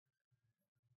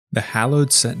The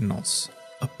Hallowed Sentinels,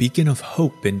 a beacon of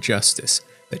hope and justice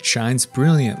that shines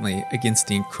brilliantly against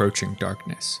the encroaching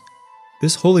darkness.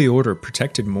 This holy order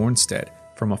protected Mornstead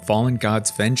from a fallen god's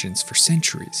vengeance for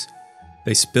centuries.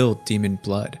 They spilled demon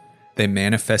blood, they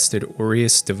manifested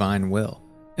Aureus' divine will,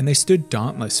 and they stood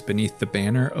dauntless beneath the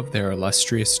banner of their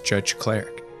illustrious Judge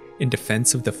Cleric in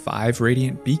defense of the 5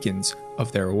 radiant beacons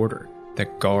of their order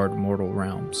that guard mortal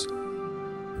realms.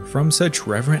 From such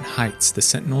reverent heights the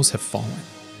Sentinels have fallen,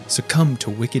 succumbed to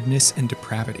wickedness and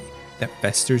depravity that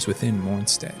festers within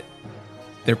Mornstead.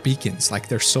 Their beacons, like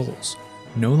their souls,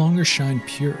 no longer shine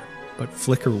pure, but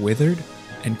flicker withered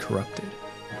and corrupted.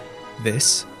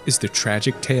 This is the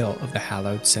tragic tale of the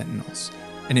Hallowed Sentinels,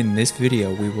 and in this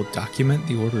video we will document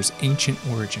the Order's ancient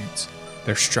origins,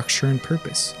 their structure and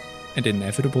purpose, and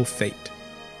inevitable fate.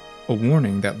 A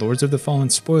warning that Lords of the Fallen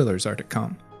spoilers are to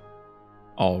come.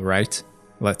 Alright,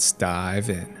 let's dive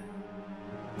in.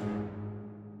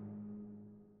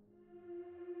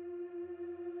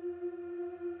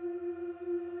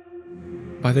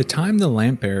 By the time the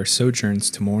Lampbearer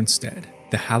sojourns to Mornstead,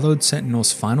 the Hallowed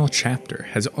Sentinels' final chapter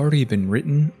has already been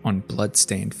written on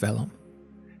blood-stained vellum.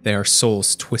 They are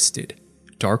souls twisted,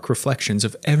 dark reflections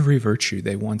of every virtue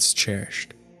they once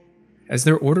cherished. As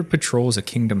their order patrols a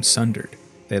kingdom sundered,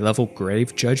 they level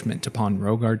grave judgment upon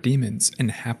Rogar demons and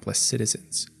hapless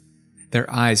citizens,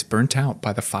 their eyes burnt out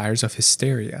by the fires of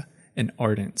hysteria and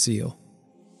ardent zeal.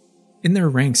 In their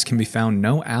ranks can be found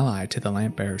no ally to the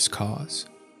Lampbearer's cause.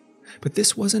 But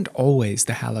this wasn't always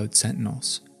the Hallowed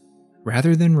Sentinels.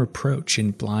 Rather than reproach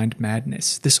in blind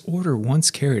madness, this order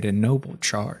once carried a noble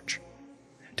charge.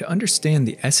 To understand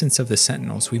the essence of the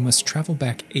Sentinels, we must travel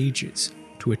back ages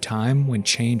to a time when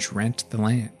change rent the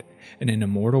land, and an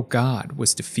immortal god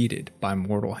was defeated by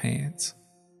mortal hands.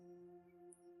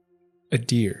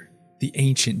 Adir, the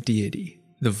ancient deity,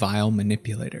 the vile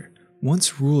manipulator,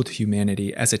 once ruled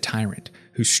humanity as a tyrant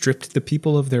who stripped the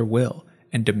people of their will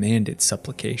and demanded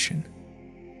supplication.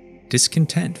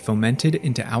 Discontent fomented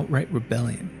into outright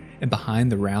rebellion, and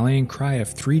behind the rallying cry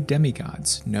of 3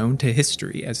 demigods known to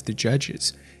history as the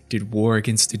Judges, did war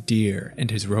against Adir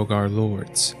and his Rogar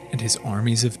lords, and his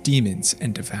armies of demons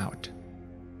and devout.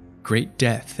 Great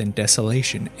death and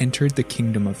desolation entered the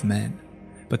kingdom of men,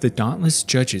 but the dauntless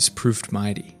Judges proved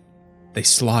mighty. They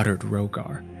slaughtered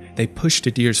Rogar, they pushed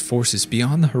Adir's forces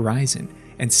beyond the horizon,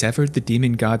 and severed the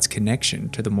demon god's connection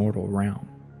to the mortal realm.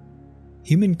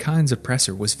 Humankind's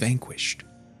oppressor was vanquished.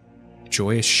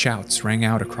 Joyous shouts rang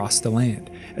out across the land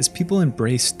as people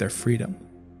embraced their freedom.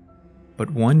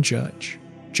 But one judge,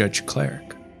 Judge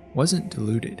Cleric, wasn't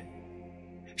deluded.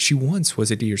 She once was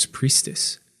Adir's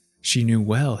priestess. She knew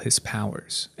well his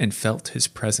powers and felt his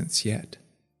presence yet.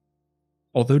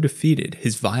 Although defeated,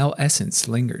 his vile essence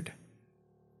lingered.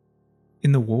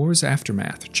 In the war's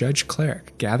aftermath, Judge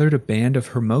Cleric gathered a band of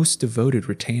her most devoted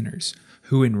retainers,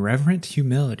 who in reverent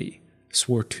humility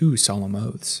swore 2 solemn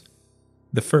oaths.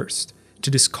 The first, to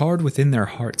discard within their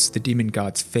hearts the demon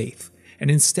god's faith,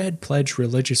 and instead pledge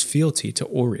religious fealty to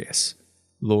Aureus,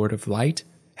 Lord of Light,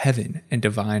 Heaven, and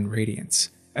Divine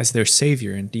Radiance, as their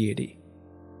savior and deity.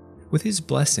 With his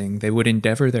blessing, they would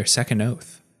endeavor their second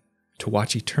oath, to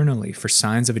watch eternally for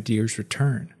signs of Adir's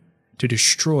return, to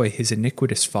destroy his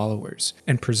iniquitous followers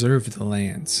and preserve the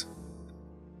lands.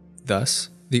 Thus,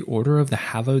 the Order of the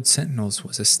Hallowed Sentinels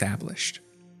was established.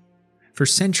 For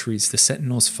centuries, the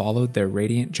Sentinels followed their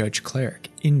radiant Judge Cleric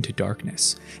into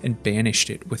darkness and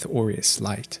banished it with Aureus'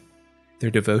 light,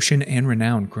 their devotion and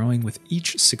renown growing with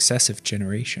each successive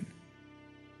generation.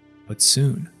 But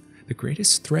soon, the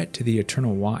greatest threat to the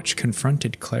Eternal Watch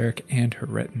confronted Cleric and her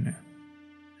retinue.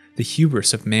 The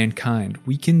hubris of mankind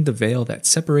weakened the veil that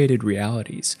separated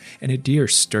realities, and Adir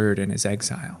stirred in his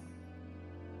exile.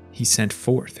 He sent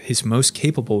forth his most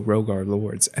capable Rogar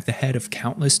lords at the head of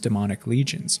countless demonic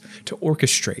legions to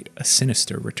orchestrate a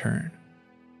sinister return.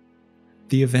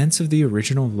 The events of the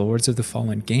original Lords of the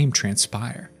Fallen game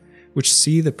transpire, which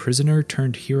see the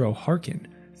prisoner-turned-hero Harkin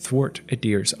thwart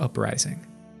Adir's uprising.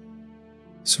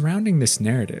 Surrounding this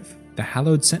narrative, the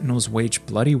Hallowed Sentinels wage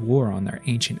bloody war on their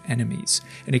ancient enemies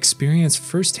and experience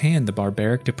firsthand the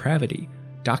barbaric depravity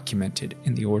documented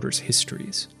in the Order's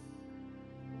histories.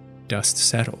 Dust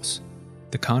settles.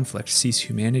 The conflict sees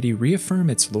humanity reaffirm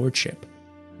its lordship,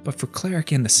 but for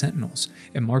Cleric and the Sentinels,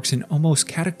 it marks an almost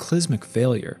cataclysmic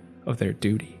failure of their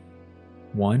duty,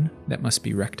 one that must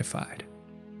be rectified.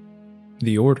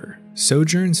 The Order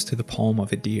sojourns to the palm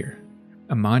of Adir,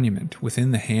 a monument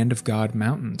within the Hand of God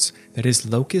mountains that is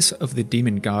locus of the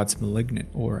demon god's malignant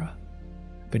aura.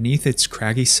 Beneath its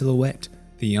craggy silhouette,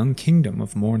 the young kingdom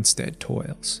of Mornstead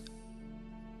toils.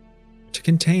 To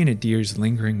contain Adir's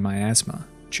lingering miasma,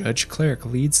 Judge Cleric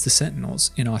leads the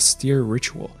Sentinels in austere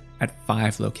ritual at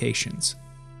 5 locations.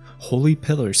 Holy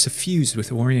pillars suffused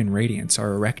with Orion radiance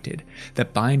are erected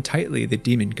that bind tightly the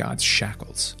demon god's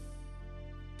shackles.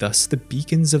 Thus the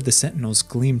beacons of the Sentinels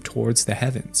gleam towards the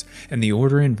heavens, and the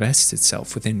Order invests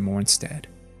itself within Mornstead.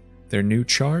 Their new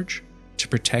charge? To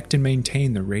protect and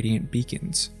maintain the radiant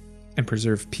beacons, and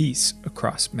preserve peace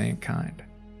across mankind.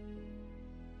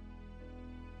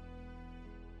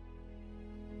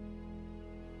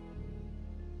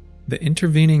 The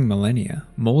intervening millennia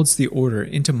molds the Order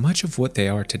into much of what they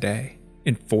are today,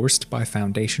 enforced by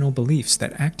foundational beliefs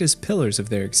that act as pillars of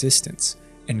their existence,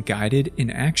 and guided in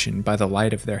action by the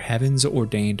light of their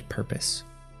heavens-ordained purpose.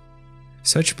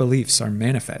 Such beliefs are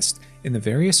manifest in the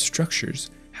various structures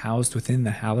housed within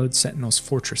the Hallowed Sentinels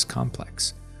fortress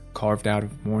complex, carved out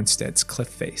of Mornstead's cliff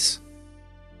face.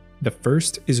 The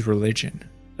first is religion,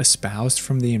 espoused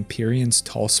from the Empyrean's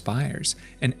tall spires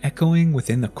and echoing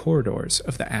within the corridors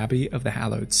of the Abbey of the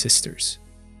Hallowed Sisters.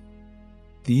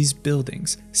 These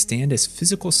buildings stand as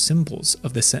physical symbols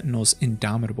of the Sentinels'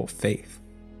 indomitable faith,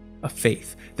 a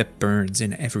faith that burns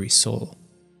in every soul.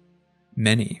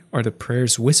 Many are the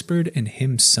prayers whispered and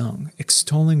hymns sung,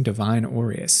 extolling divine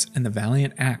Aureus and the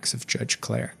valiant acts of Judge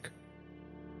Cleric.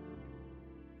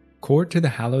 Core to the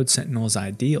Hallowed Sentinels'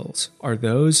 ideals are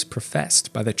those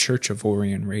professed by the Church of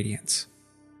Orion Radiance.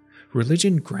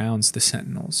 Religion grounds the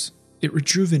Sentinels. It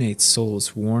rejuvenates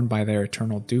souls worn by their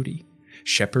eternal duty,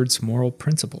 shepherds moral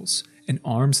principles, and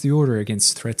arms the Order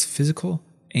against threats physical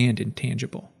and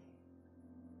intangible.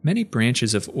 Many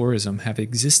branches of Orism have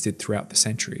existed throughout the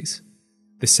centuries.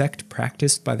 The sect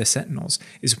practiced by the Sentinels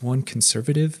is one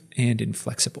conservative and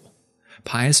inflexible,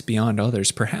 pious beyond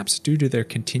others perhaps due to their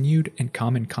continued and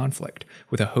common conflict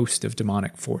with a host of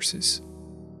demonic forces.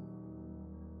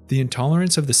 The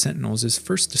intolerance of the Sentinels is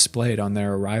first displayed on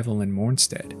their arrival in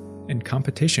Mornstead, in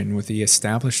competition with the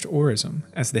established Orism,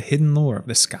 as the hidden lore of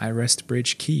the Skyrest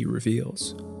Bridge Key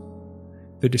reveals.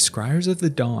 The Descriers of the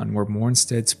Dawn were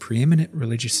Mornstead's preeminent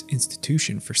religious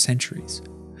institution for centuries,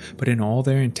 but in all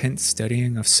their intense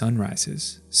studying of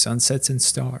sunrises, sunsets, and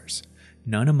stars,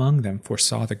 none among them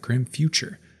foresaw the grim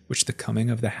future which the coming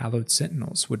of the Hallowed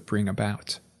Sentinels would bring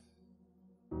about.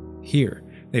 Here,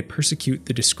 they persecute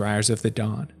the Descriers of the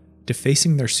Dawn,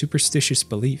 defacing their superstitious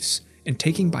beliefs and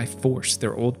taking by force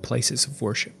their old places of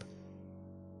worship.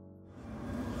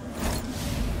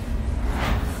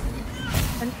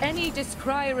 And any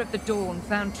Descrier of the Dawn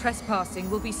found trespassing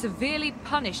will be severely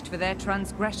punished for their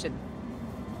transgression.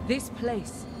 This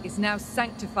place is now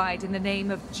sanctified in the name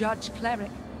of Judge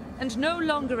Cleric, and no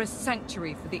longer a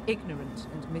sanctuary for the ignorant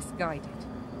and misguided.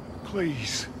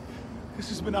 Please. This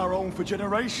has been our home for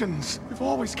generations. We've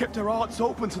always kept our hearts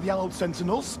open to the Hallowed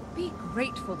Sentinels. Be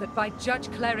grateful that by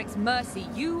Judge Cleric's mercy,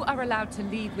 you are allowed to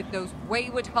lead with those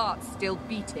wayward hearts still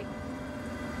beating.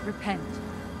 Repent,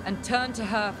 and turn to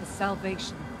her for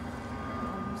salvation.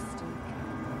 While you still can.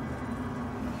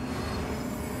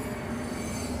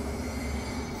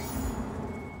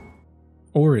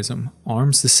 Orism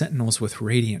arms the Sentinels with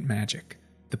radiant magic,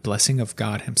 the blessing of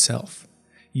God himself,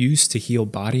 used to heal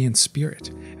body and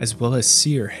spirit, as well as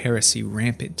sear heresy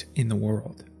rampant in the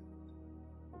world.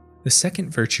 The second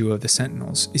virtue of the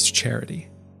Sentinels is charity.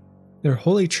 Their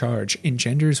holy charge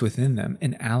engenders within them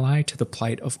an ally to the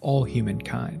plight of all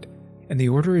humankind, and the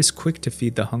Order is quick to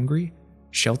feed the hungry,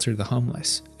 shelter the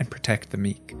homeless, and protect the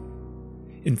meek.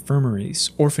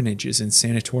 Infirmaries, orphanages, and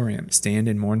sanatoriums stand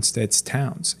in Mornstead's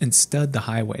towns and stud the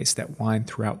highways that wind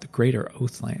throughout the greater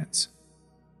Oathlands.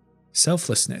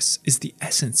 Selflessness is the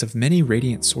essence of many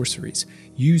radiant sorceries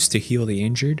used to heal the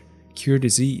injured, cure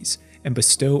disease, and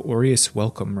bestow Aureus'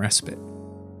 welcome respite.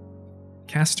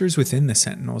 Casters within the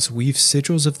Sentinels weave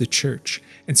sigils of the Church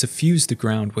and suffuse the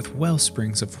ground with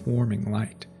wellsprings of warming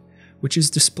light, which is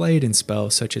displayed in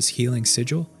spells such as Healing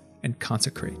Sigil and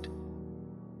Consecrate.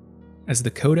 As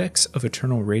the Codex of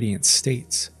Eternal Radiance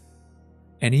states,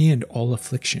 any and all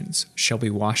afflictions shall be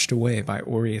washed away by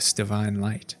Aureus' divine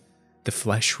light, the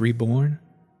flesh reborn,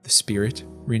 the spirit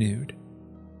renewed.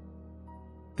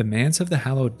 The Manse of the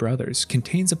Hallowed Brothers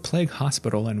contains a plague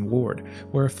hospital and ward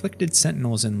where afflicted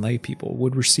Sentinels and laypeople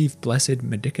would receive blessed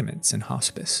medicaments and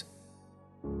hospice.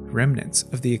 Remnants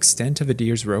of the extent of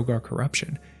Adir's Rogar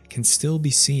corruption can still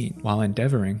be seen while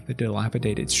endeavoring the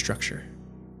dilapidated structure.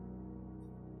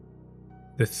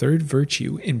 The third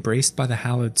virtue embraced by the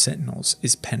Hallowed Sentinels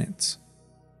is penance.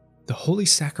 The holy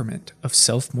sacrament of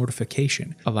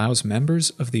self-mortification allows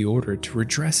members of the Order to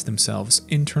redress themselves'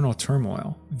 internal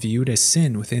turmoil viewed as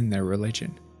sin within their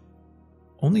religion.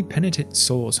 Only penitent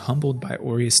souls humbled by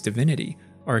Aureus' divinity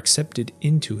are accepted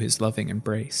into his loving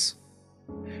embrace.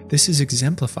 This is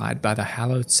exemplified by the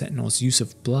Hallowed Sentinels' use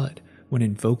of blood when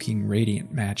invoking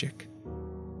radiant magic.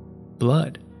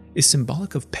 Blood is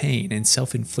symbolic of pain and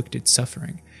self-inflicted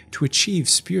suffering to achieve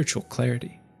spiritual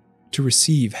clarity, to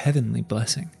receive heavenly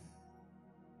blessing.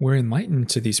 We're enlightened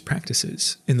to these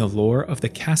practices in the lore of the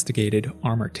castigated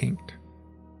armor tinct.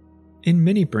 In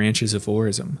many branches of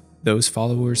Orism, those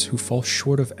followers who fall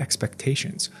short of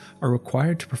expectations are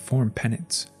required to perform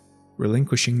penance,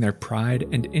 relinquishing their pride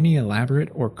and any elaborate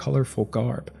or colorful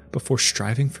garb before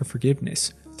striving for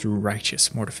forgiveness through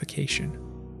righteous mortification.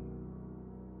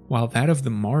 While that of the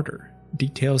martyr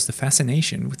details the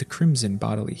fascination with the crimson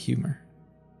bodily humor.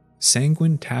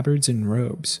 Sanguine tabards and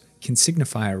robes can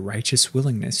signify a righteous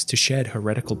willingness to shed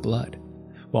heretical blood,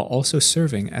 while also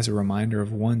serving as a reminder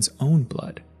of one's own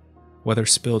blood, whether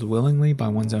spilled willingly by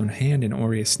one's own hand in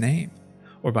Aureus' name,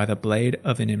 or by the blade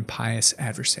of an impious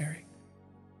adversary.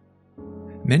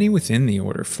 Many within the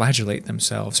order flagellate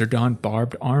themselves or don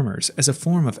barbed armors as a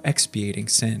form of expiating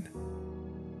sin.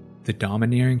 The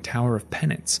domineering Tower of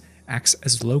Penance acts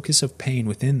as locus of pain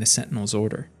within the Sentinels'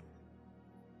 order.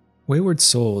 Wayward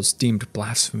souls deemed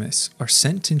blasphemous are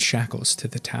sent in shackles to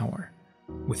the tower.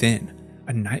 Within,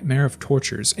 a nightmare of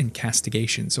tortures and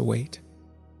castigations await.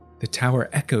 The tower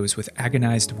echoes with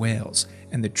agonized wails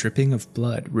and the dripping of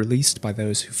blood released by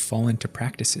those who fall into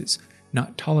practices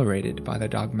not tolerated by the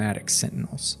dogmatic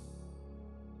sentinels.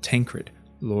 Tancred,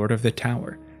 Lord of the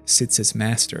Tower, sits as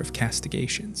master of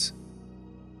castigations.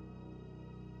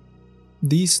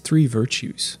 These three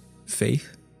virtues,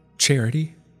 faith,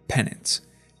 charity, penance,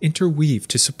 interweave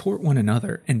to support one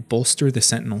another and bolster the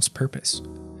Sentinel's purpose,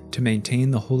 to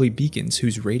maintain the holy beacons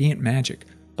whose radiant magic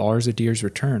bars Adir's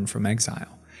return from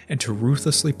exile, and to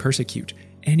ruthlessly persecute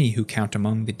any who count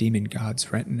among the demon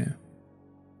god's retinue.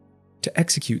 To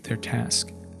execute their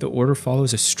task, the order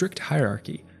follows a strict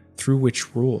hierarchy through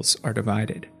which rules are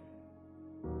divided.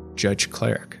 Judge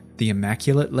Cleric, the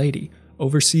Immaculate Lady,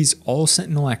 oversees all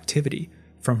Sentinel activity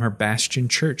from her bastion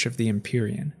church of the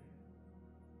Empyrean.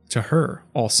 To her,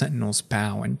 all Sentinels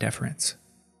bow in deference.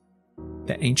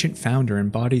 The ancient founder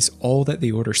embodies all that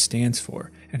the order stands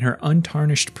for, and her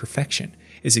untarnished perfection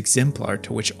is exemplar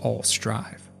to which all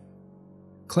strive.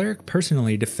 Cleric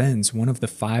personally defends one of the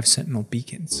 5 Sentinel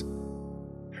beacons.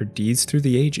 Her deeds through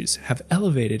the ages have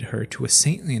elevated her to a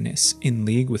saintliness in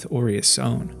league with Aureus'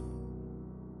 own.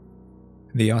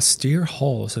 The austere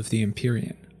halls of the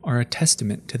Empyrean are a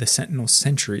testament to the Sentinel's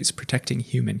centuries protecting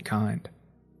humankind.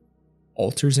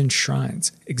 Altars and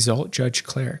shrines exalt Judge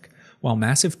Cleric, while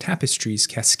massive tapestries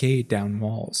cascade down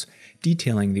walls,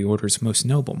 detailing the Order's most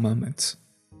noble moments.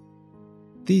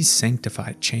 These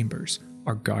sanctified chambers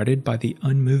are guarded by the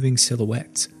unmoving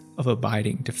silhouettes of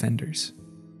abiding defenders.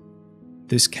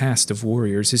 This caste of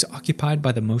warriors is occupied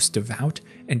by the most devout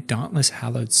and dauntless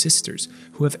hallowed sisters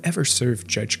who have ever served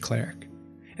Judge Cleric,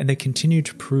 and they continue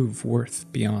to prove worth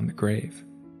beyond the grave.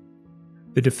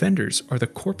 The defenders are the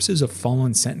corpses of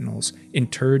fallen sentinels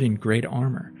interred in great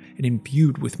armor and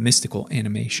imbued with mystical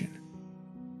animation.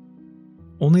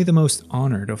 Only the most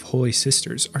honored of holy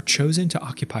sisters are chosen to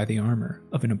occupy the armor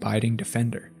of an abiding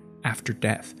defender after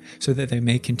death, so that they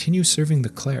may continue serving the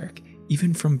cleric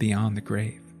even from beyond the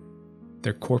grave,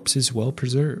 their corpses well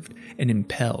preserved and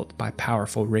impelled by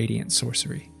powerful radiant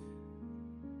sorcery.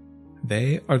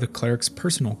 They are the cleric's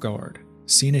personal guard,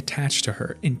 seen attached to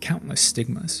her in countless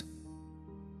stigmas.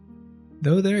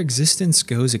 Though their existence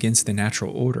goes against the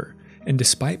natural order, and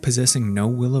despite possessing no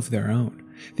will of their own,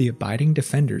 the abiding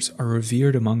defenders are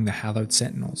revered among the Hallowed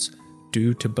Sentinels,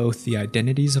 due to both the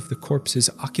identities of the corpses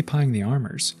occupying the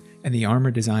armors and the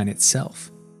armor design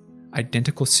itself,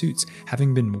 identical suits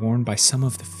having been worn by some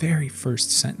of the very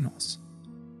first Sentinels.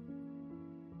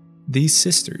 These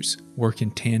sisters work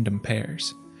in tandem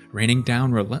pairs, raining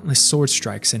down relentless sword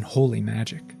strikes and holy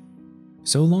magic.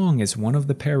 So long as one of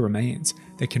the pair remains,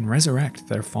 they can resurrect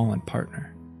their fallen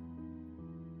partner.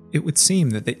 It would seem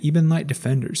that the Ebonlight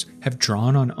defenders have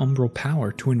drawn on umbral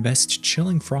power to invest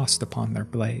chilling frost upon their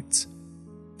blades.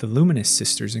 The Luminous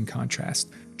sisters, in contrast,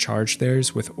 charge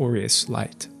theirs with Aureus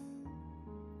light.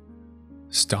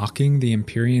 Stalking the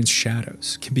Empyrean's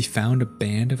shadows can be found a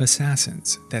band of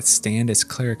assassins that stand as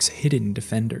cleric's hidden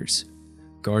defenders,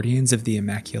 guardians of the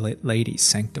Immaculate Lady's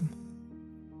sanctum.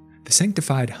 The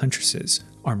sanctified huntresses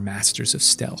are masters of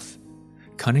stealth.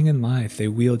 Cunning and lithe, they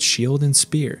wield shield and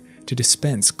spear to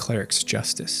dispense cleric's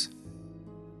justice.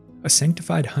 A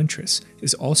sanctified huntress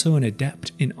is also an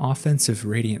adept in offensive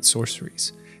radiant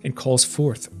sorceries and calls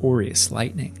forth Aureus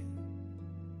lightning.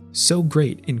 So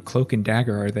great in cloak and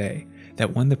dagger are they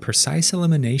that when the precise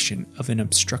elimination of an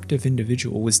obstructive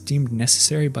individual was deemed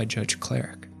necessary by Judge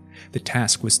Cleric, the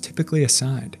task was typically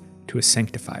assigned to a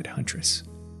sanctified huntress.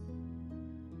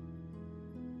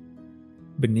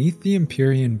 Beneath the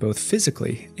Empyrean both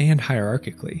physically and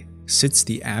hierarchically sits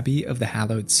the Abbey of the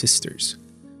Hallowed Sisters,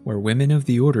 where women of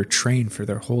the Order train for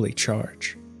their holy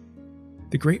charge.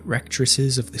 The great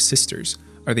rectresses of the Sisters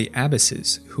are the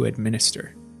abbesses who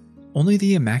administer. Only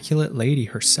the Immaculate Lady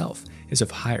herself is of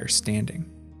higher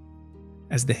standing.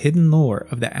 As the hidden lore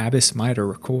of the Abbess Mitre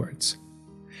records,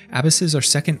 abbesses are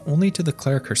second only to the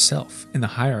cleric herself in the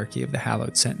hierarchy of the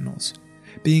Hallowed Sentinels,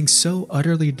 being so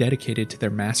utterly dedicated to their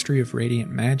mastery of radiant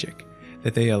magic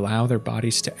that they allow their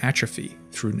bodies to atrophy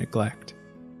through neglect.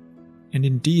 And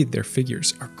indeed, their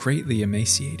figures are greatly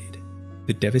emaciated,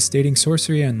 the devastating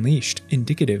sorcery unleashed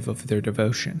indicative of their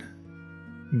devotion.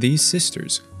 These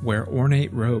sisters wear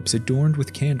ornate robes adorned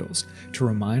with candles to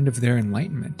remind of their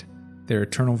enlightenment, their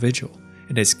eternal vigil,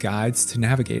 and as guides to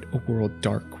navigate a world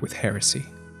dark with heresy.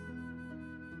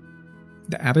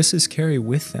 The abbesses carry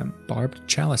with them barbed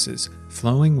chalices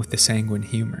flowing with the sanguine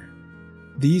humor.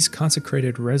 These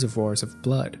consecrated reservoirs of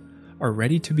blood are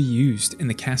ready to be used in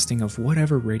the casting of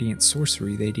whatever radiant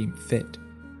sorcery they deem fit,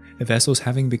 the vessels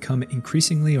having become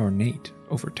increasingly ornate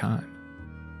over time.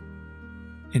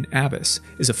 An abbess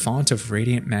is a font of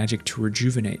radiant magic to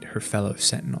rejuvenate her fellow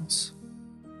sentinels.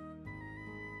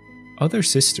 Other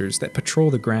sisters that patrol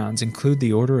the grounds include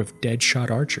the Order of Deadshot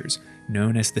Archers,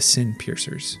 known as the Sin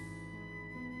Piercers.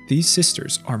 These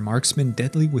sisters are marksmen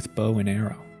deadly with bow and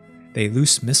arrow. They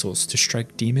loose missiles to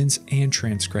strike demons and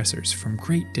transgressors from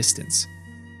great distance.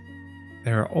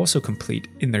 They are also complete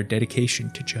in their dedication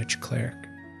to Judge Cleric,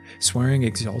 swearing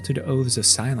exalted oaths of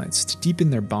silence to deepen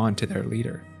their bond to their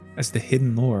leader, as the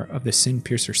hidden lore of the Sin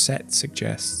Piercer set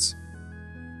suggests.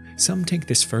 Some take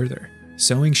this further,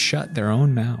 sewing shut their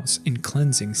own mouths in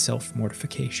cleansing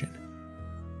self-mortification.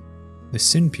 The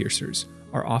Sin Piercers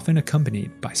are often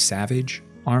accompanied by savage,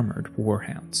 armored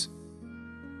warhounds.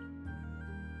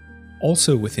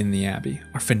 Also within the abbey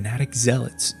are fanatic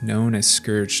zealots known as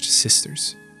Scourged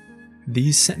Sisters.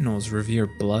 These sentinels revere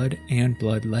blood and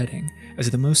bloodletting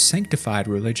as the most sanctified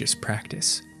religious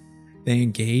practice. They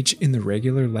engage in the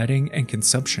regular letting and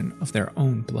consumption of their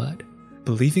own blood,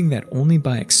 believing that only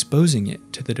by exposing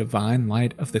it to the divine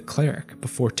light of the cleric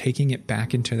before taking it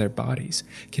back into their bodies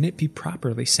can it be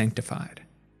properly sanctified.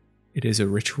 It is a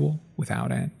ritual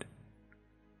without end.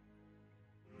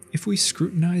 If we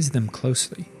scrutinize them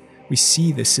closely, we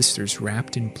see the sisters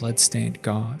wrapped in blood-stained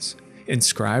gauze,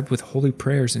 inscribed with holy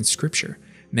prayers in scripture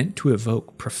meant to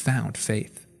evoke profound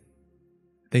faith.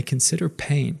 They consider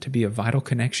pain to be a vital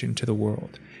connection to the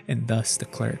world, and thus the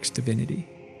cleric's divinity.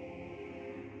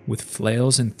 With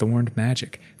flails and thorned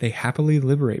magic, they happily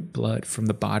liberate blood from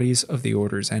the bodies of the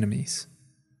Order's enemies.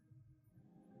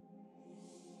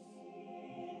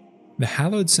 The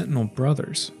Hallowed Sentinel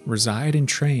brothers reside and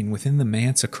train within the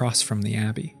manse across from the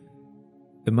abbey.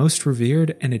 The most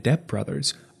revered and adept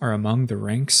brothers are among the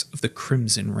ranks of the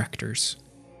Crimson Rectors.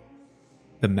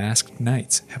 The masked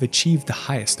knights have achieved the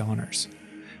highest honors.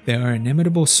 They are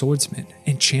inimitable swordsmen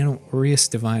and channel Aureus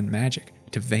divine magic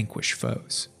to vanquish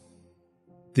foes.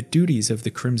 The duties of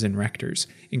the Crimson Rectors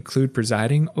include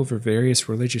presiding over various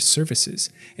religious services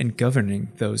and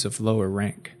governing those of lower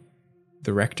rank.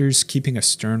 The Rectors keeping a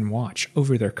stern watch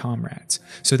over their comrades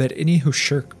so that any who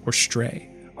shirk or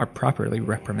stray are properly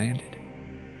reprimanded.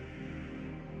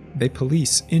 They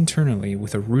police internally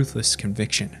with a ruthless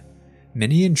conviction.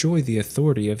 Many enjoy the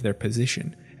authority of their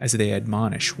position as they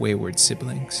admonish wayward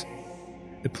siblings.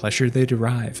 The pleasure they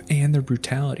derive and their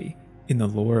brutality in the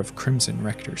lore of Crimson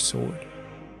Rector's sword.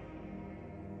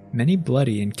 Many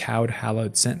bloody and cowed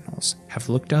Hallowed Sentinels have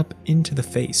looked up into the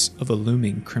face of a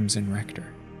looming Crimson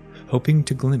Rector, hoping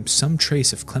to glimpse some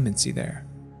trace of clemency there,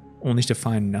 only to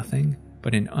find nothing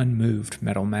but an unmoved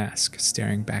metal mask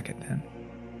staring back at them.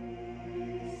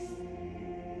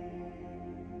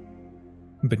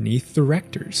 Beneath the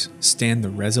Rectors stand the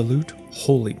resolute,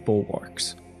 holy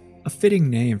bulwarks, a fitting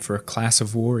name for a class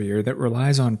of warrior that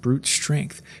relies on brute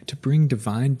strength to bring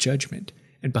divine judgment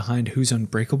and behind whose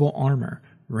unbreakable armor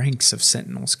ranks of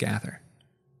sentinels gather.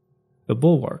 The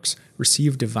bulwarks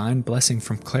receive divine blessing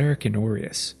from Cleric and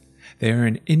Aureus. They are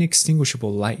an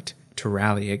inextinguishable light to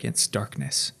rally against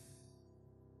darkness.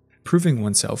 Proving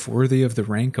oneself worthy of the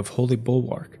rank of Holy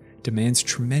Bulwark demands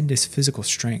tremendous physical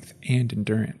strength and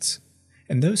endurance,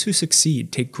 and those who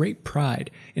succeed take great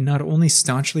pride in not only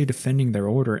staunchly defending their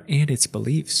order and its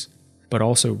beliefs, but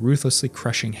also ruthlessly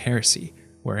crushing heresy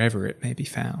wherever it may be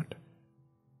found.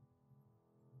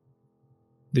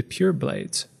 The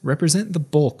Pureblades represent the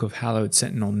bulk of Hallowed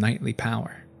Sentinel knightly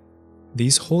power.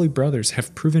 These holy brothers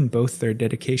have proven both their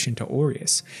dedication to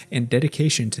Aureus and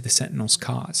dedication to the Sentinels'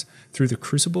 cause through the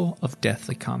crucible of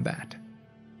deathly combat.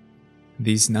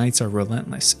 These knights are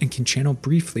relentless and can channel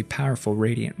briefly powerful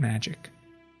radiant magic.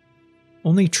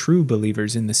 Only true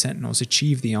believers in the Sentinels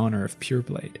achieve the honor of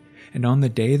Pureblade, and on the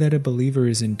day that a believer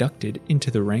is inducted into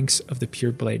the ranks of the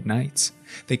Pureblade Knights,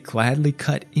 they gladly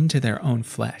cut into their own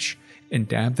flesh and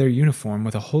dab their uniform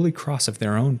with a holy cross of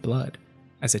their own blood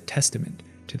as a testament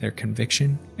to their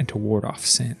conviction and to ward off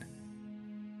sin.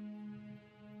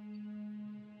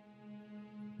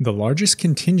 The largest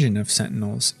contingent of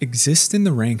Sentinels exists in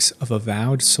the ranks of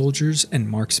avowed soldiers and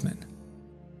marksmen.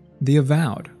 The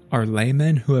avowed are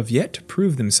laymen who have yet to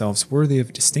prove themselves worthy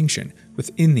of distinction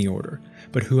within the Order,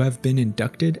 but who have been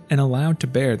inducted and allowed to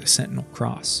bear the Sentinel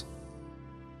Cross.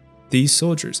 These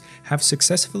soldiers have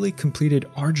successfully completed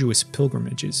arduous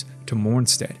pilgrimages to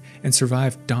Mornstead and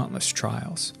survived dauntless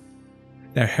trials.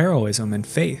 Their heroism and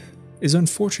faith is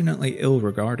unfortunately ill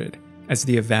regarded, as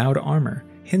the avowed armor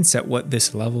hints at what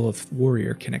this level of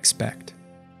warrior can expect.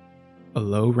 A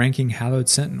low-ranking Hallowed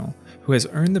Sentinel who has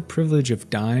earned the privilege of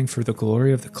dying for the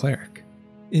glory of the cleric,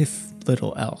 if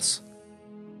little else.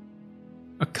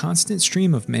 A constant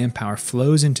stream of manpower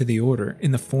flows into the Order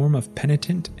in the form of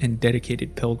penitent and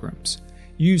dedicated pilgrims,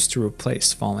 used to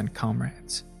replace fallen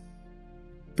comrades.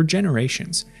 For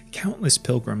generations, countless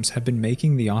pilgrims have been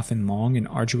making the often long and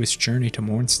arduous journey to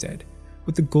Mornstead,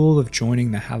 with the goal of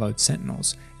joining the Hallowed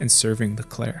Sentinels and serving the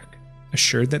cleric,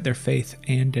 assured that their faith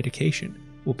and dedication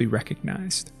will be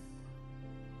recognized.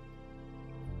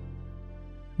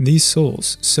 These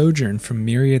souls sojourn from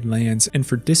myriad lands and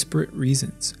for disparate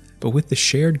reasons, but with the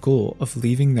shared goal of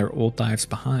leaving their old lives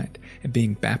behind and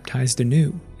being baptized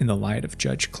anew in the light of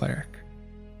Judge Cleric.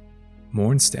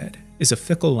 Mornstead is a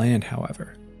fickle land,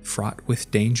 however, fraught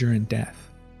with danger and death.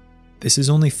 This is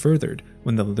only furthered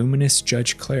when the luminous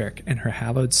Judge Cleric and her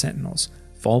Hallowed Sentinels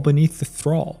fall beneath the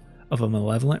thrall of a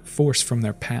malevolent force from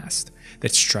their past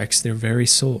that strikes their very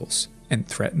souls and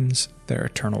threatens their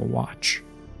eternal watch.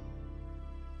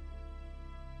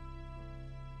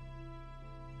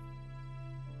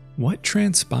 What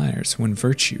transpires when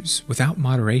virtues without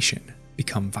moderation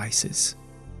become vices?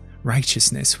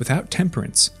 Righteousness without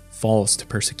temperance falls to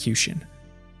persecution.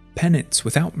 Penance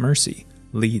without mercy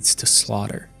leads to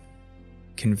slaughter.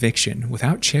 Conviction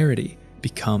without charity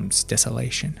becomes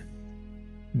desolation.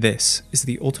 This is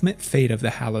the ultimate fate of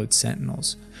the Hallowed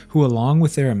Sentinels, who along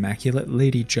with their immaculate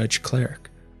Lady Judge Cleric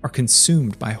are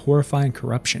consumed by horrifying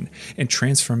corruption and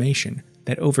transformation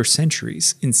that over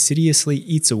centuries insidiously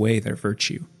eats away their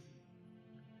virtue.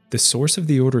 The source of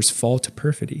the Order's fall to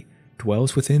perfidy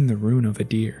dwells within the Rune of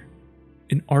Adir,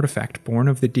 an artifact born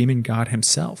of the demon god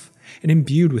himself and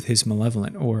imbued with his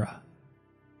malevolent aura.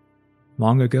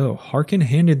 Long ago, Harkin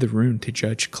handed the rune to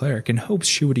Judge Cleric in hopes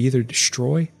she would either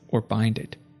destroy or bind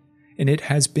it, and it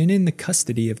has been in the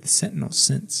custody of the Sentinels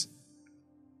since.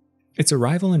 Its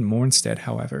arrival in Mornstead,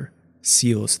 however,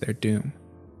 seals their doom.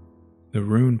 The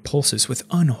rune pulses with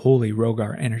unholy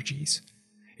Rogar energies.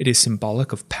 It is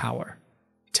symbolic of power,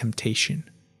 temptation,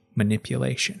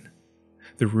 manipulation.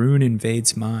 The rune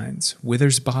invades minds,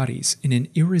 withers bodies in an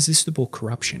irresistible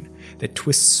corruption that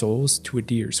twists souls to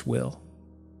Adir's will.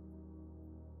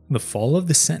 The fall of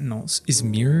the Sentinels is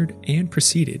mirrored and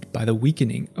preceded by the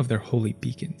weakening of their holy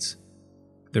beacons.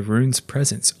 The rune's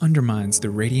presence undermines the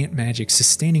radiant magic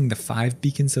sustaining the 5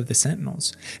 beacons of the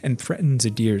Sentinels and threatens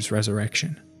Adir's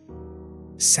resurrection.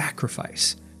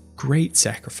 Sacrifice, great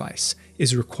sacrifice,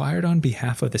 is required on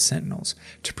behalf of the Sentinels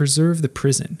to preserve the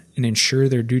prison and ensure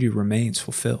their duty remains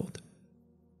fulfilled.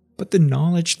 But the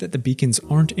knowledge that the beacons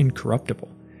aren't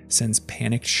incorruptible sends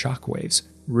panicked shockwaves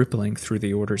rippling through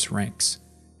the Order's ranks,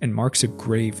 and marks a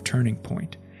grave turning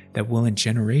point that will in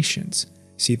generations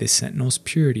see the Sentinels'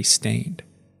 purity stained,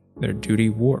 their duty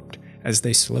warped as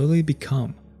they slowly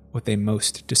become what they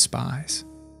most despise.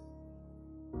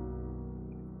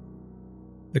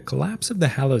 The collapse of the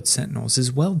Hallowed Sentinels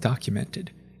is well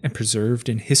documented and preserved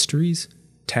in histories,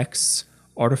 texts,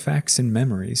 artifacts, and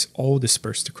memories all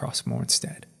dispersed across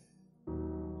Mornstead.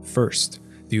 First,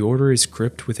 the Order is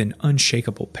gripped with an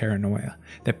unshakable paranoia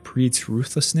that breeds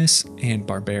ruthlessness and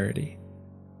barbarity.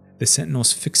 The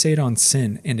Sentinels fixate on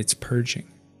sin and its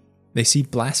purging. They see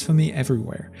blasphemy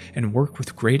everywhere and work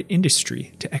with great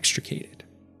industry to extricate it.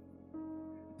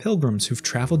 Pilgrims who've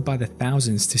traveled by the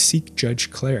thousands to seek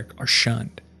Judge Cleric are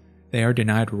shunned. They are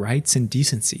denied rights and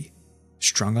decency,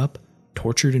 strung up,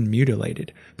 tortured, and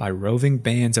mutilated by roving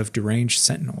bands of deranged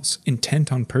Sentinels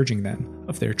intent on purging them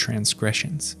of their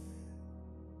transgressions.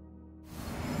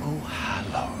 Oh,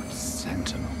 Hallowed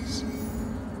Sentinels.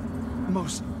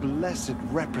 most blessed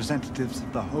representatives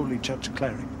of the Holy Judge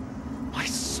Cleric, my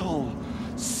soul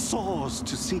soars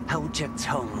to see... Hold your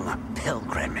tongue,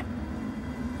 pilgrim.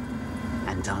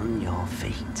 And on your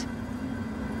feet.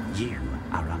 You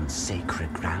are on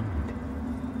sacred ground,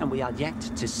 and we are yet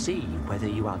to see whether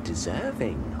you are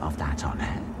deserving of that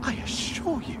honor. I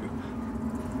assure you,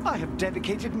 I have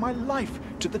dedicated my life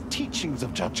to the teachings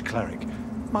of Judge Cleric.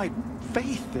 My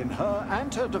faith in her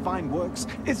and her divine works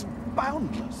is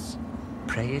boundless.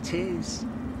 Pray it is,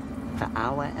 for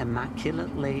our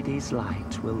Immaculate Lady's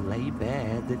light will lay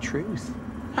bare the truth,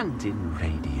 and in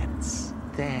radiance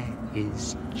there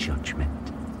is judgment.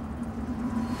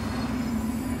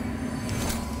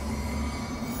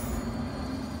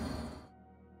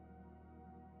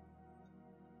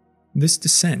 This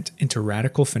descent into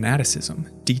radical fanaticism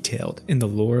detailed in the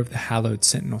lore of the Hallowed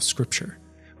Sentinel scripture,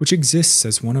 which exists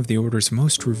as one of the Order's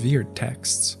most revered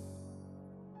texts.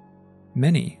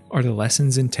 Many are the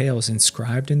lessons and tales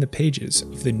inscribed in the pages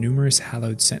of the numerous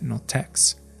Hallowed Sentinel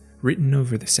texts, written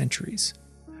over the centuries,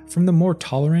 from the more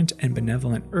tolerant and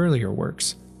benevolent earlier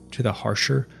works to the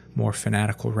harsher, more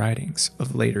fanatical writings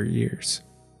of later years.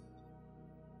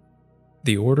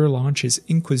 The Order launches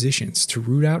inquisitions to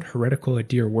root out heretical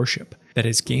Adir worship that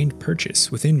has gained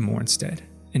purchase within Mornstead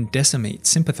and decimate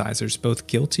sympathizers both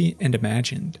guilty and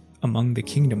imagined among the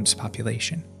kingdom's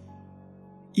population.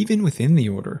 Even within the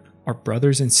Order are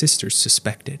brothers and sisters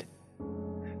suspected.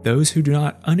 Those who do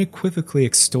not unequivocally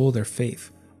extol their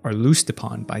faith are loosed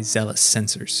upon by zealous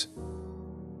censors.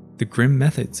 The grim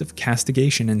methods of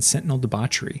castigation and sentinel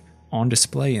debauchery on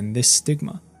display in this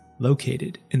stigma,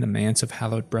 located in the Manse of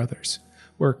Hallowed Brothers,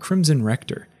 where a Crimson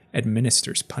Rector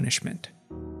administers punishment.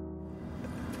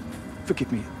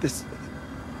 Forgive me,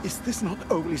 is this not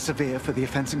overly severe for the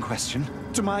offense in question?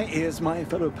 To my ears, my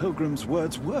fellow pilgrims'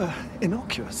 words were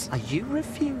innocuous. Are you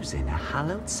refusing a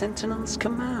Hallowed Sentinel's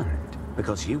command?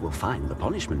 Because you will find the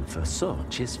punishment for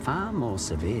such is far more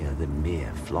severe than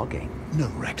mere flogging. No,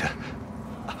 Rector.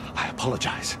 I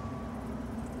apologize.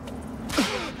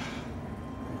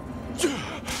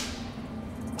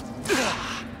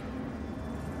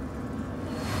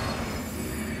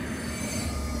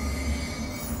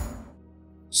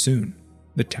 Soon,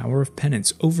 the Tower of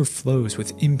Penance overflows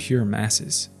with impure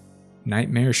masses,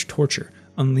 nightmarish torture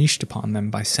unleashed upon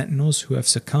them by sentinels who have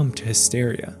succumbed to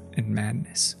hysteria and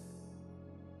madness.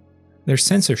 Their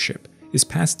censorship is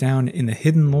passed down in the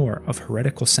hidden lore of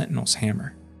heretical sentinel's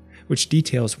hammer, which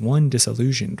details one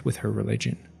disillusioned with her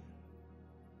religion.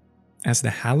 As the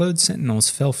Hallowed Sentinels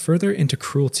fell further into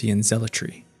cruelty and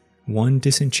zealotry, one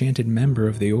disenchanted member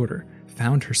of the Order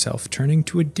found herself turning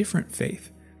to a different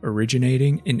faith,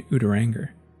 originating in Udarangar.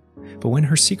 But when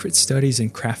her secret studies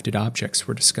and crafted objects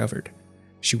were discovered,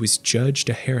 she was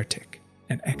judged a heretic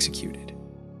and executed.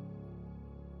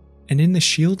 And in the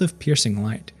Shield of Piercing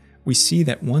Light, we see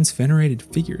that once venerated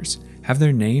figures have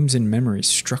their names and memories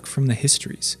struck from the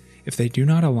histories if they do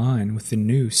not align with the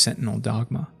new Sentinel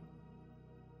dogma.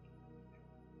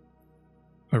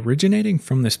 Originating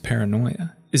from this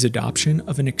paranoia is adoption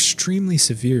of an extremely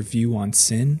severe view on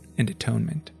sin and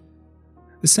atonement.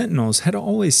 The Sentinels had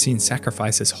always seen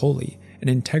sacrifice as holy and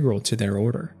integral to their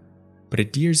order, but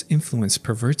Adir's influence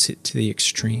perverts it to the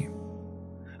extreme.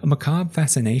 A macabre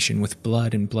fascination with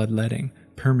blood and bloodletting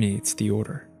permeates the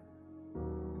order.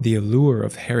 The allure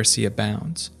of heresy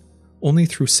abounds. Only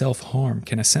through self-harm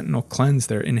can a Sentinel cleanse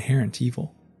their inherent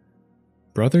evil.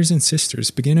 Brothers and sisters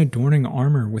begin adorning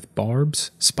armor with barbs,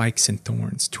 spikes, and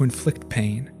thorns to inflict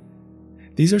pain.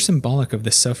 These are symbolic of the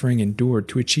suffering endured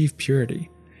to achieve purity,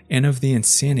 and of the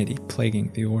insanity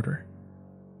plaguing the Order.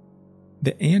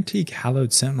 The antique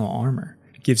Hallowed Sentinel armor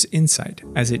gives insight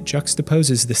as it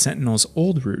juxtaposes the Sentinel's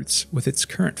old roots with its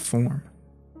current form.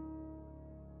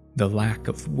 The lack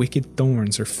of wicked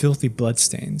thorns or filthy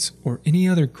bloodstains or any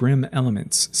other grim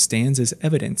elements stands as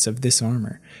evidence of this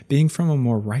armor being from a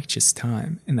more righteous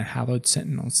time in the Hallowed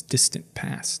Sentinel's distant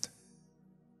past.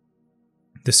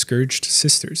 The Scourged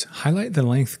Sisters highlight the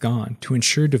length gone to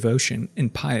ensure devotion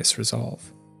and pious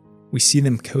resolve. We see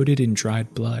them coated in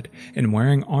dried blood and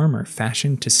wearing armor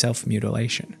fashioned to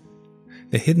self-mutilation.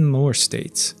 The hidden lore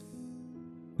states,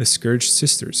 the Scourged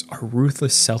Sisters are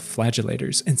ruthless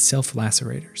self-flagellators and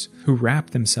self-lacerators who wrap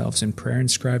themselves in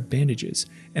prayer-inscribed bandages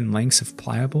and lengths of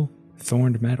pliable,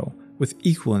 thorned metal with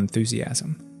equal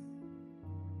enthusiasm.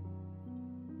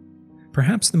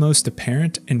 Perhaps the most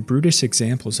apparent and brutish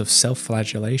examples of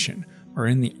self-flagellation are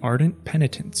in the ardent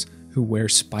penitents who wear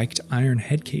spiked iron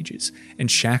head cages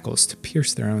and shackles to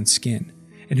pierce their own skin,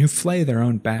 and who flay their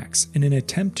own backs in an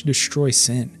attempt to destroy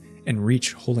sin and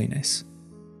reach holiness.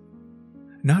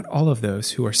 Not all of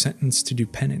those who are sentenced to do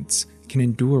penance can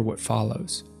endure what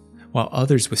follows, while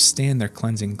others withstand their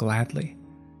cleansing gladly,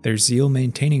 their zeal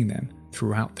maintaining them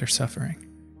throughout their suffering.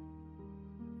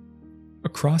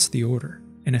 Across the Order,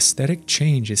 an aesthetic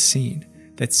change is seen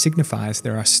that signifies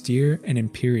their austere and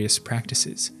imperious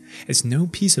practices, as no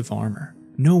piece of armor,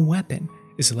 no weapon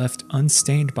is left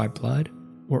unstained by blood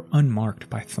or unmarked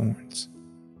by thorns,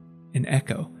 an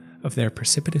echo of their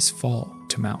precipitous fall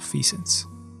to malfeasance.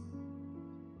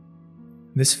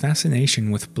 This fascination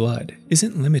with blood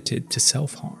isn't limited to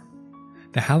self-harm.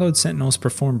 The Hallowed Sentinels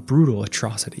perform brutal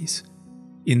atrocities.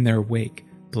 In their wake,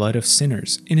 blood of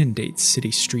sinners inundates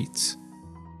city streets.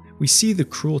 We see the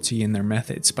cruelty in their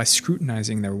methods by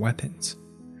scrutinizing their weapons.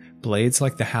 Blades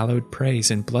like the Hallowed Praise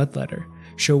and Bloodletter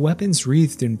show weapons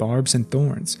wreathed in barbs and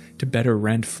thorns to better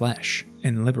rend flesh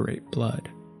and liberate blood.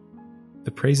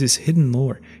 The Praise's hidden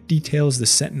lore details the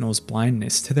Sentinels'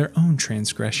 blindness to their own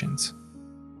transgressions.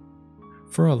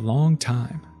 For a long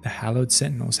time, the Hallowed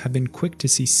Sentinels have been quick to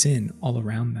see sin all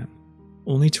around them,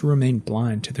 only to remain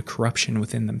blind to the corruption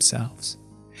within themselves,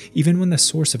 even when the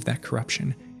source of that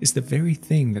corruption is the very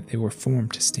thing that they were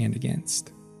formed to stand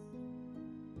against.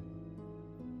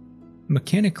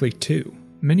 Mechanically too,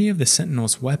 many of the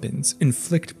Sentinels' weapons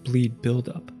inflict bleed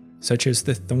buildup, such as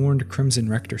the thorned Crimson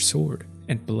Rector sword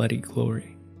and Bloody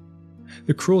Glory.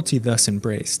 The cruelty thus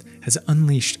embraced has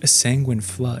unleashed a sanguine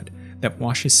flood that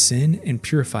washes sin and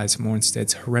purifies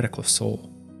Mornstead's heretical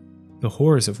soul, the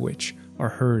horrors of which are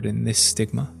heard in this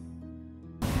stigma.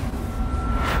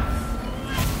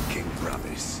 King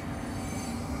Bravis,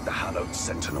 the Hallowed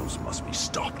Sentinels must be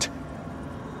stopped.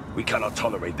 We cannot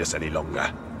tolerate this any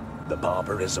longer. The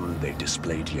barbarism they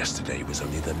displayed yesterday was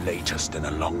only the latest in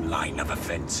a long line of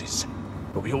offenses.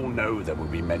 But we all know there will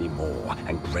be many more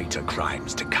and greater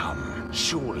crimes to come.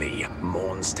 Surely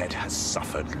Mornstead has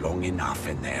suffered long enough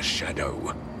in their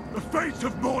shadow. The fate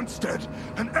of Mornstead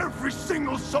and every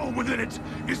single soul within it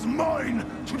is mine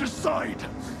to decide.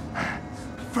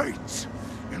 Fate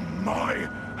in my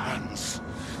hands.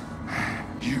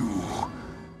 You.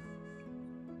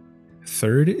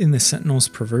 Third in the Sentinels'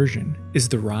 perversion is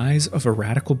the rise of a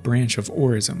radical branch of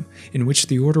Orism in which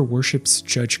the Order worships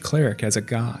Judge Cleric as a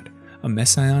god, a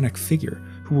messianic figure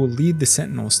who will lead the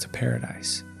Sentinels to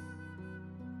paradise.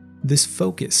 This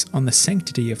focus on the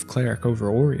sanctity of Cleric over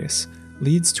Aureus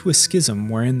leads to a schism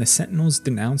wherein the Sentinels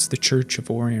denounce the Church of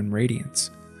Orion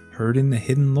Radiance, heard in the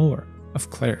hidden lore of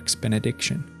Cleric's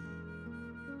benediction.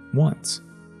 Once,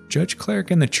 Judge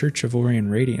Cleric and the Church of Orion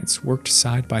Radiance worked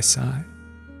side by side,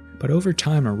 but over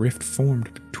time a rift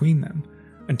formed between them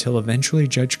until eventually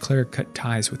Judge Cleric cut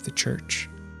ties with the Church.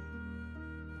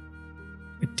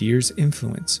 Adir's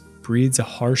influence breeds a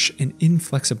harsh and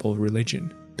inflexible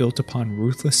religion built upon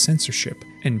ruthless censorship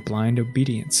and blind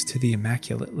obedience to the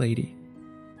Immaculate Lady.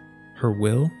 Her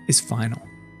will is final,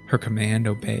 her command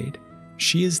obeyed.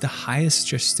 She is the highest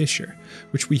justiciar,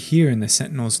 which we hear in the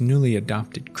Sentinels' newly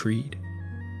adopted creed.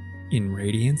 In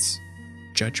Radiance,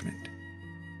 judgment.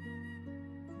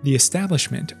 The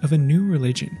establishment of a new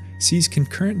religion sees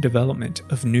concurrent development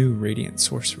of new Radiant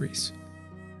sorceries.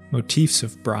 Motifs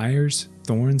of briars,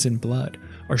 thorns, and blood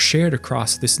are shared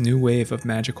across this new wave of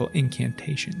magical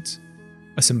incantations,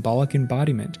 a symbolic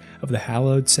embodiment of the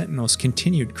Hallowed Sentinels'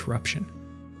 continued corruption.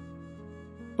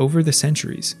 Over the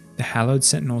centuries, the Hallowed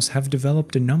Sentinels have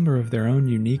developed a number of their own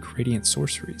unique Radiant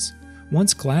sorceries,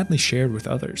 once gladly shared with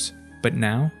others, but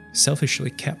now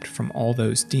selfishly kept from all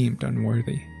those deemed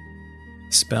unworthy.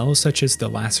 Spells such as the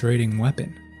Lacerating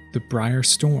Weapon, the Briar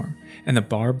Storm, and the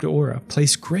Barbed Aura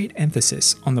place great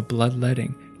emphasis on the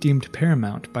bloodletting deemed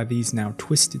paramount by these now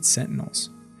twisted Sentinels,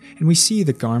 and we see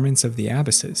the garments of the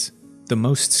Abysses, the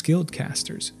most skilled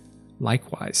casters,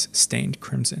 likewise stained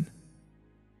crimson.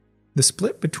 The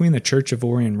split between the Church of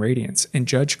Orion Radiance and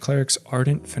Judge Cleric's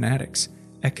ardent fanatics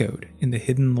echoed in the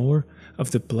hidden lore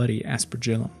of the bloody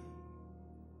Aspergillum.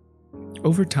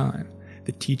 Over time,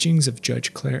 the teachings of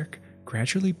Judge Cleric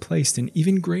gradually placed an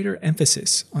even greater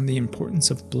emphasis on the importance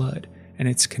of blood and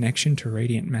its connection to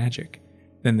radiant magic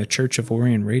than the Church of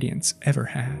Orion Radiance ever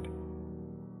had.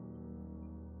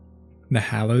 The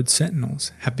Hallowed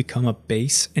Sentinels have become a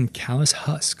base and callous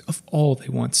husk of all they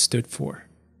once stood for.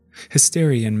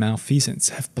 Hysteria and malfeasance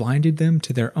have blinded them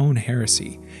to their own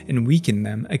heresy and weakened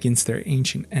them against their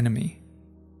ancient enemy.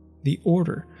 The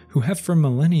Order, who have for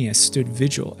millennia stood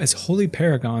vigil as holy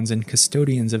paragons and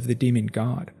custodians of the demon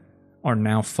god, are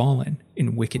now fallen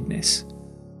in wickedness.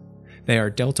 They are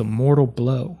dealt a mortal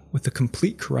blow with the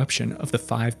complete corruption of the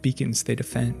 5 beacons they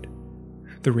defend.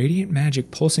 The radiant magic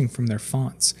pulsing from their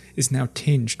fonts is now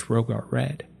tinged Rogar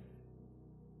red.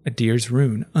 Adir's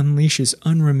rune unleashes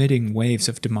unremitting waves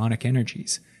of demonic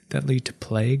energies that lead to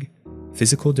plague,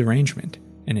 physical derangement,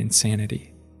 and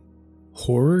insanity.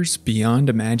 Horrors beyond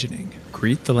imagining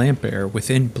greet the lampbearer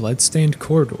within blood-stained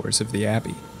corridors of the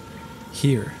Abbey.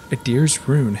 Here, a deer's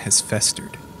rune has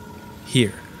festered.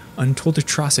 Here, untold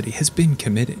atrocity has been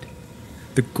committed.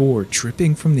 The gore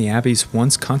dripping from the Abbey's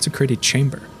once consecrated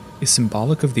chamber is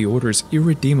symbolic of the Order's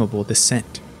irredeemable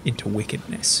descent into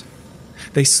wickedness.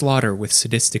 They slaughter with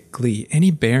sadistic glee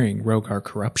any bearing Rogar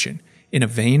corruption in a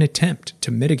vain attempt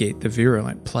to mitigate the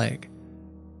virulent plague.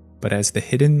 But as the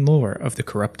hidden lore of the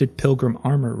corrupted pilgrim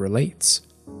armor relates,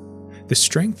 the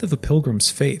strength of a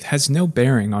pilgrim's faith has no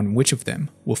bearing on which of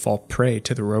them will fall prey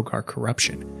to the Rogar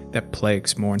corruption that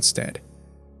plagues Mournstead,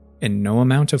 and no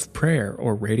amount of prayer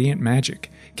or radiant magic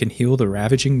can heal the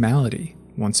ravaging malady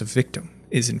once a victim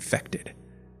is infected.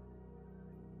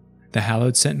 The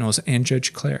Hallowed Sentinels and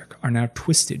Judge Cleric are now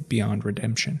twisted beyond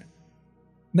redemption.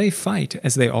 They fight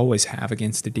as they always have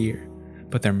against the deer,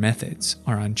 but their methods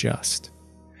are unjust.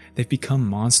 They've become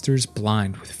monsters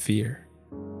blind with fear.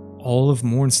 All of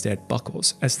Mournstead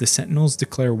buckles as the Sentinels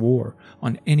declare war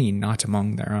on any not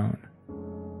among their own.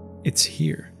 It's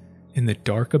here, in the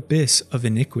dark abyss of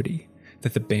iniquity,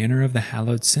 that the banner of the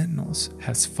Hallowed Sentinels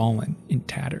has fallen in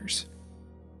tatters.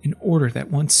 An order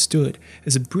that once stood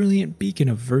as a brilliant beacon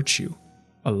of virtue,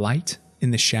 a light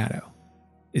in the shadow,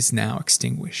 is now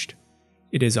extinguished.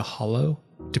 It is a hollow,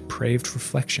 depraved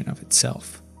reflection of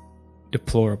itself,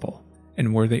 deplorable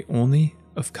and worthy only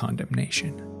of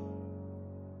condemnation.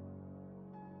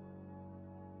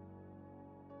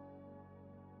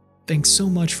 Thanks so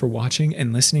much for watching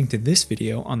and listening to this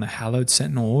video on the Hallowed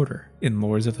Sentinel Order in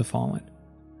Lords of the Fallen.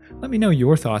 Let me know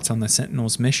your thoughts on the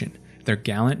Sentinels' mission, their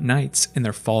gallant knights, and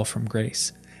their fall from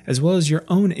grace, as well as your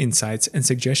own insights and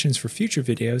suggestions for future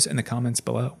videos in the comments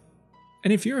below.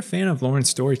 And if you're a fan of lore and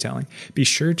storytelling, be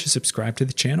sure to subscribe to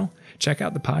the channel, check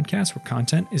out the podcast where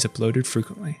content is uploaded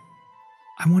frequently.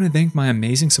 I want to thank my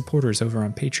amazing supporters over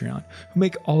on Patreon who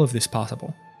make all of this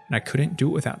possible, and I couldn't do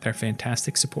it without their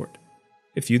fantastic support.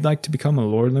 If you'd like to become a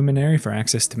lore luminary for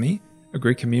access to me, a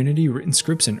great community, written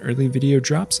scripts, and early video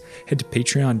drops, head to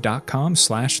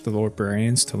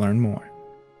patreon.com/thelorebrarians to learn more.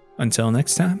 Until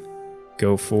next time,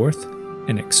 go forth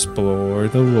and explore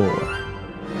the lore.